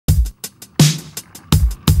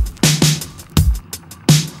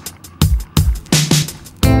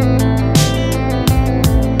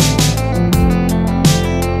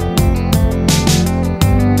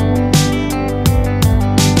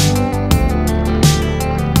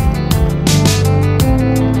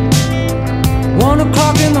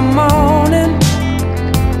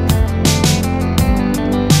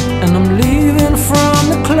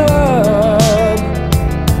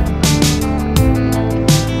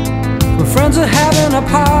My friends are having a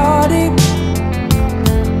party.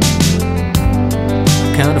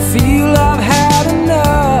 Kinda feel I've had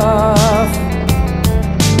enough.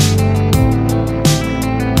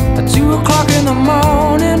 At 2 o'clock in the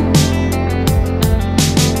morning,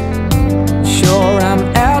 sure I'm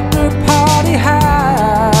at the party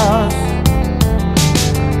house.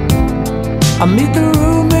 I meet the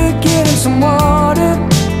roommate getting some water.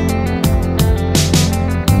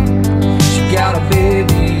 She got a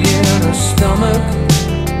baby in her stomach.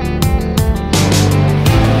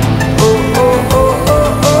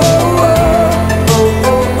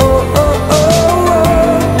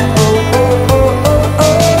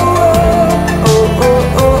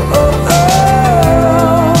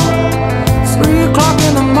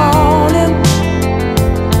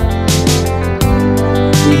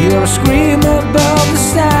 Scream above the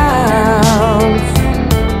sounds.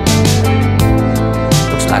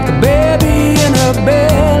 Looks like the baby in her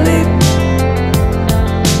belly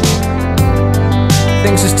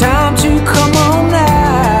thinks it's time to come on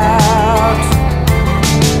out.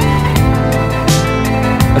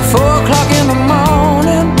 At 4 o'clock in the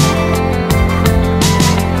morning,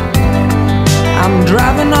 I'm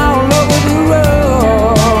driving all over the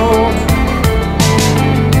road.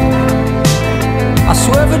 I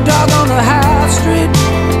swerve a dog on the high street,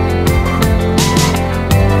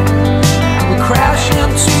 and we crash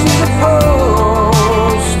into the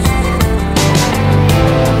post.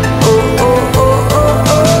 Oh, oh, oh, oh,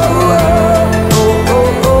 oh, oh, oh,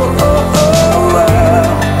 oh, oh, oh,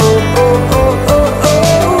 oh, oh,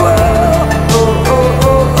 oh, oh,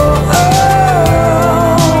 oh, oh.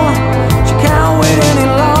 She can't wait any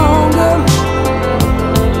longer.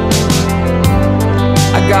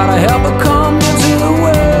 I gotta help her come into the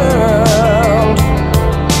world.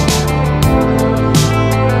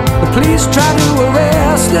 The police try to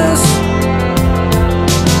arrest us,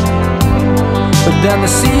 but then they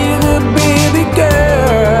see the baby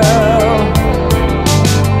girl.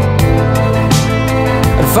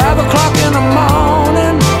 At 5 o'clock in the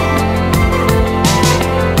morning,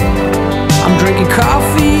 I'm drinking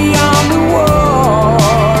coffee on the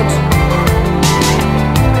ward.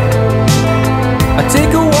 I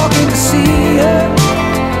take a walk in to see her.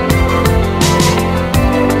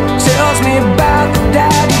 Tells me about the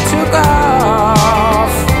dad who took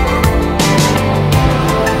off.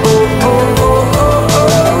 Oh, oh, oh, oh,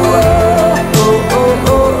 oh, oh, oh, oh,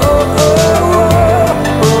 oh, oh,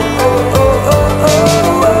 oh, oh, oh,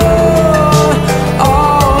 oh,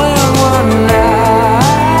 all in one night.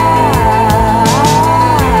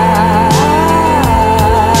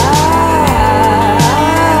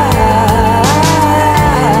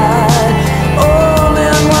 All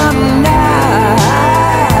in one night.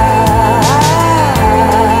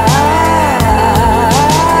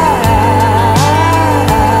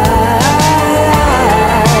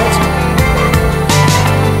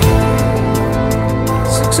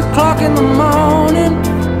 6 o'clock in the morning,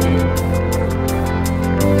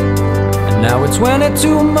 and now we're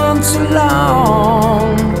 22 months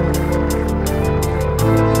along.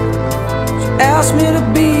 She asked me to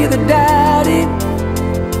be the daddy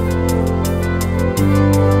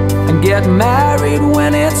and get married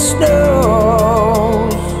when it snows.